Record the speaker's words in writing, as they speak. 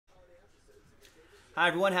Hi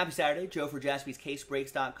everyone, happy Saturday. Joe for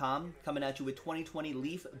JaspysCaseBreaks.com coming at you with 2020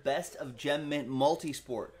 Leaf Best of Gem Mint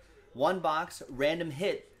Multisport. One box, random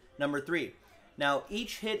hit, number 3. Now,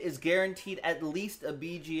 each hit is guaranteed at least a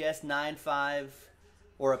BGS 9.5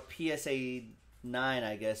 or a PSA 9,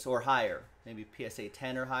 I guess, or higher. Maybe PSA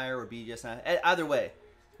 10 or higher or BGS 9. Either way,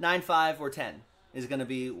 9.5 or 10 is going to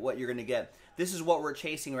be what you're going to get. This is what we're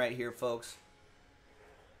chasing right here, folks.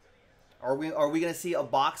 Are we going to see a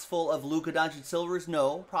box full of Luka Doncic silvers?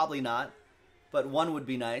 No, probably not. But one would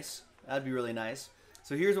be nice. That'd be really nice.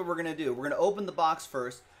 So here's what we're going to do. We're going to open the box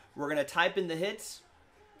first. We're going to type in the hits.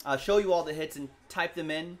 I'll show you all the hits and type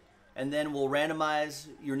them in. And then we'll randomize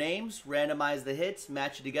your names, randomize the hits,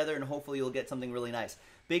 match it together, and hopefully you'll get something really nice.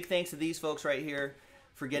 Big thanks to these folks right here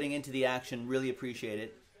for getting into the action. Really appreciate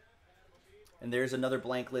it. And there's another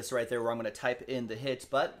blank list right there where I'm going to type in the hits.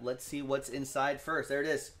 But let's see what's inside first. There it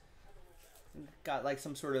is. Got like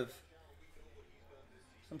some sort of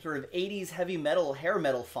 80s heavy metal, hair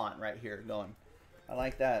metal font right here going. I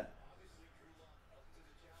like that.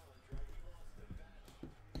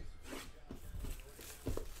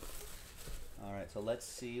 All right, so let's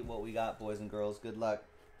see what we got, boys and girls. Good luck.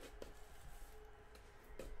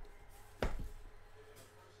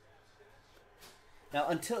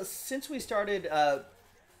 Now, since we started,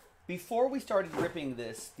 before we started ripping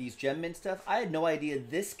these Gem Mint stuff, I had no idea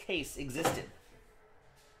this case existed.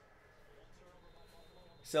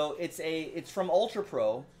 So it's from Ultra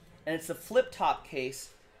Pro, and it's a flip top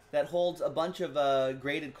case that holds a bunch of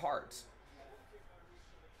graded cards.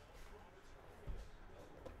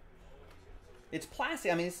 It's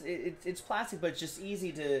plastic. I mean, it's plastic, but it's just easy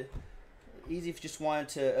if you just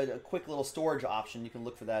wanted a quick little storage option. You can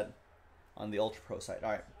look for that on the Ultra Pro site.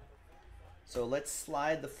 All right. So let's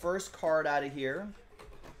slide the first card out of here.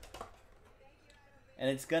 And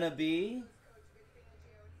it's going to be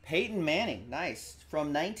Peyton Manning. Nice.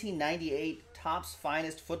 From 1998, Topps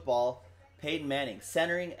Finest Football, Peyton Manning.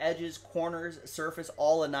 Centering, edges, corners, surface,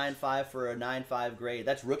 all a 9.5 for a 9.5 grade.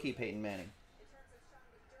 That's rookie Peyton Manning.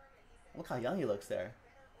 Look how young he looks there.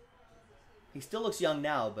 He still looks young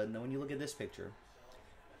now, but when you look at this picture.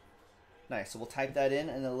 Nice. So we'll type that in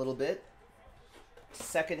a little bit.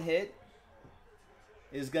 Second hit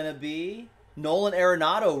is going to be Nolan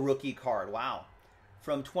Arenado rookie card. Wow.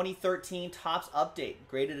 From 2013 Topps Update,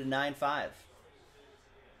 graded a 9.5. A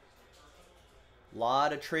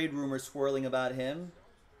lot of trade rumors swirling about him.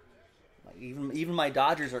 Even my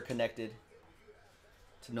Dodgers are connected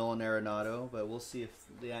to Nolan Arenado, but we'll see if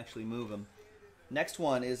they actually move him. Next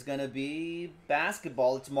one is going to be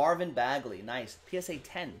basketball. It's Marvin Bagley. Nice. PSA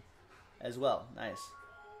 10 as well. Nice.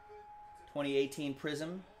 2018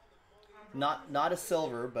 Prism. Not a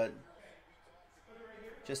silver, but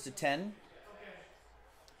just a 10.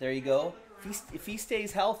 There you go. If he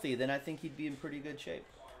stays healthy, then I think he'd be in pretty good shape.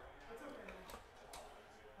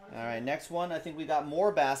 All right, next one. I think we got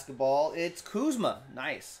more basketball. It's Kuzma.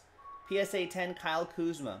 Nice. PSA 10 Kyle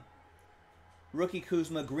Kuzma. Rookie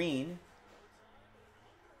Kuzma green.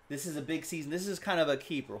 This is a big season. This is kind of a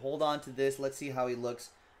keeper. Hold on to this. Let's see how he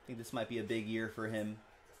looks. I think this might be a big year for him.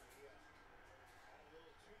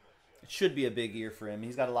 It should be a big year for him.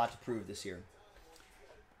 He's got a lot to prove this year.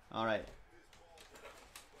 All right.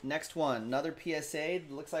 Next one. Another PSA.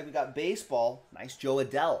 Looks like we got baseball. Nice Joe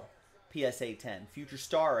Adele. PSA 10. Future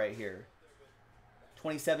star right here.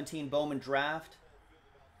 2017 Bowman Draft.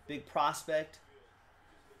 Big prospect.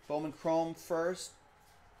 Bowman Chrome first.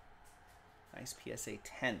 Nice PSA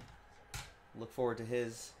 10. Look forward to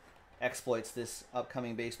his exploits this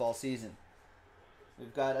upcoming baseball season.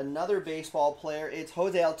 We've got another baseball player. It's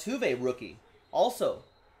Jose Altuve rookie. Also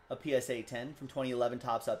a PSA 10 from 2011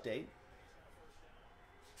 Topps Update.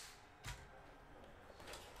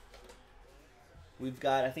 We've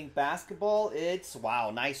got, I think, basketball. It's, wow,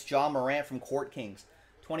 nice John Morant from Court Kings.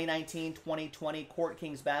 2019-2020 Court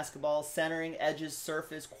Kings basketball. Centering, edges,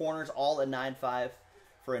 surface, corners, all a 9.5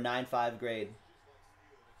 for a 9.5 grade.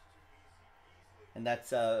 And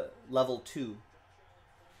that's level 2.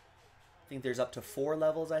 I think there's up to 4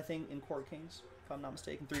 levels, I think, in Court Kings, if I'm not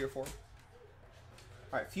mistaken. 3 or 4. All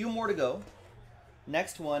right, a few more to go.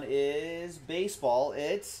 Next one is baseball.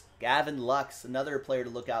 It's Gavin Lux, another player to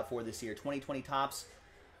look out for this year. 2020 Topps,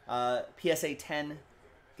 PSA 10,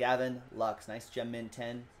 Gavin Lux. Nice Gem Mint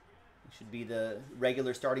 10. Should be the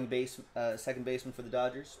regular starting second baseman for the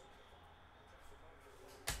Dodgers.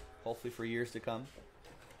 Hopefully for years to come.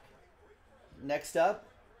 Next up,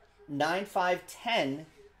 9.5/10,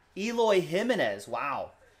 Eloy Jimenez.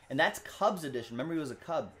 Wow. And that's Cubs edition. Remember, he was a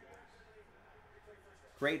Cub.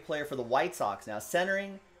 Great player for the White Sox now.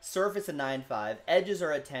 Centering, surface a 9.5, edges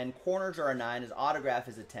are a 10, corners are a 9, his autograph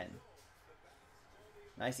is a 10.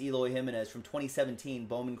 Nice Eloy Jimenez from 2017,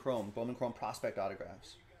 Bowman Chrome prospect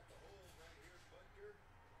autographs.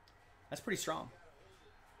 That's pretty strong.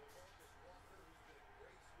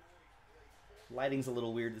 Lighting's a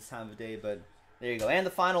little weird this time of day, but there you go. And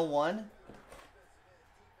the final one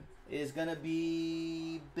is going to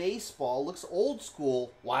be baseball. Looks old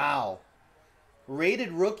school. Wow.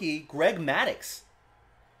 Rated rookie, Greg Maddux.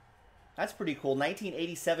 That's pretty cool.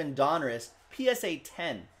 1987 Donruss, PSA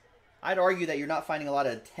 10. I'd argue that you're not finding a lot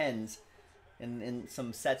of 10s in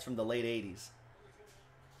some sets from the late 80s.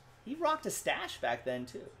 He rocked a stash back then,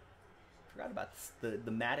 too. Forgot about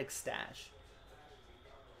the Maddux stash.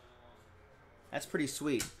 That's pretty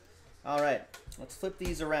sweet. All right, let's flip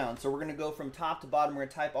these around. So we're going to go from top to bottom. We're going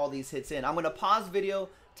to type all these hits in. I'm going to pause the video,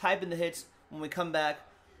 type in the hits. When we come back,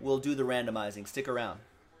 we'll do the randomizing. Stick around.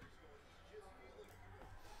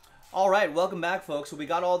 All right, welcome back, folks. So we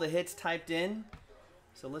got all the hits typed in.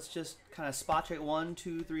 So let's just kind of spot check. 1,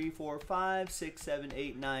 2, 3, 4, 5, 6, 7,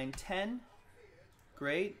 8, 9, 10.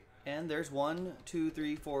 Great. And there's 1, 2,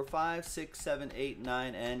 3, 4, 5, 6, 7, 8,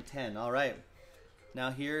 9, and 10. All right.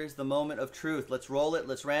 Now here's the moment of truth. Let's roll it.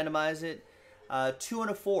 Let's randomize it. 2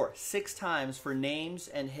 and a 4. 6 times for names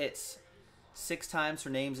and hits. 6 times for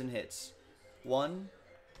names and hits. 1,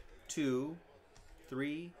 2,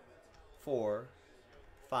 3, 4,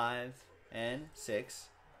 5, and 6.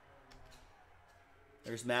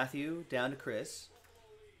 There's Matthew down to Chris.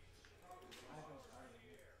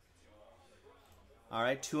 All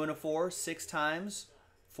right, 2 and a 4, 6 times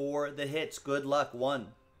for the hits. Good luck. 1,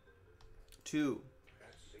 2,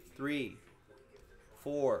 3,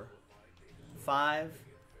 4, 5,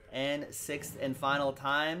 and 6th and final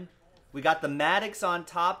time. We got the Maddux on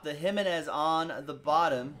top, the Jimenez on the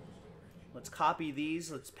bottom. Let's copy these.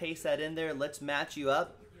 Let's paste that in there. Let's match you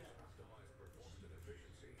up.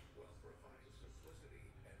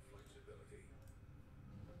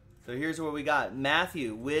 So here's what we got.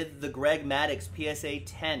 Matthew with the Greg Maddux PSA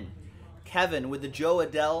 10. Kevin with the Joe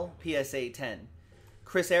Adell PSA 10.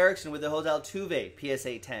 Chris Erickson with the Jose Altuve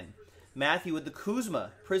PSA 10. Matthew with the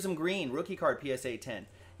Kuzma Prism Green rookie card PSA 10.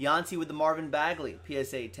 Yancey with the Marvin Bagley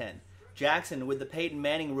PSA 10. Jackson with the Peyton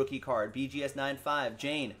Manning rookie card BGS 9.5.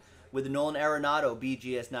 Jane with the Nolan Arenado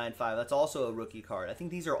BGS 9.5. That's also a rookie card. I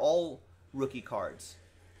think these are all rookie cards.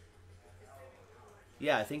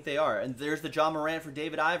 Yeah, I think they are. And there's the John Morant for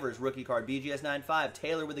David Ivers rookie card, BGS 9.5.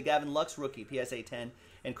 Taylor with the Gavin Lux rookie, PSA 10.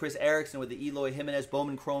 And Chris Erickson with the Eloy Jimenez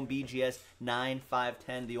Bowman Chrome BGS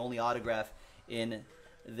 9.510, the only autograph in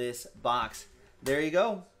this box. There you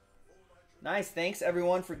go. Nice. Thanks,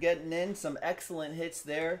 everyone, for getting in. Some excellent hits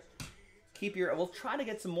there. We'll try to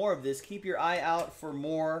get some more of this. Keep your eye out for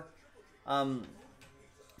more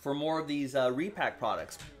of these repack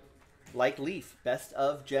products, like Leaf, Best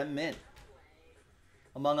of Gem Mint,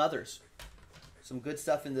 among others. Some good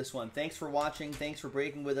stuff in this one. Thanks for watching. Thanks for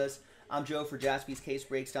breaking with us. I'm Joe for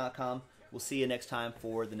JaspysCaseBreaks.com. We'll see you next time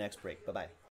for the next break. Bye-bye.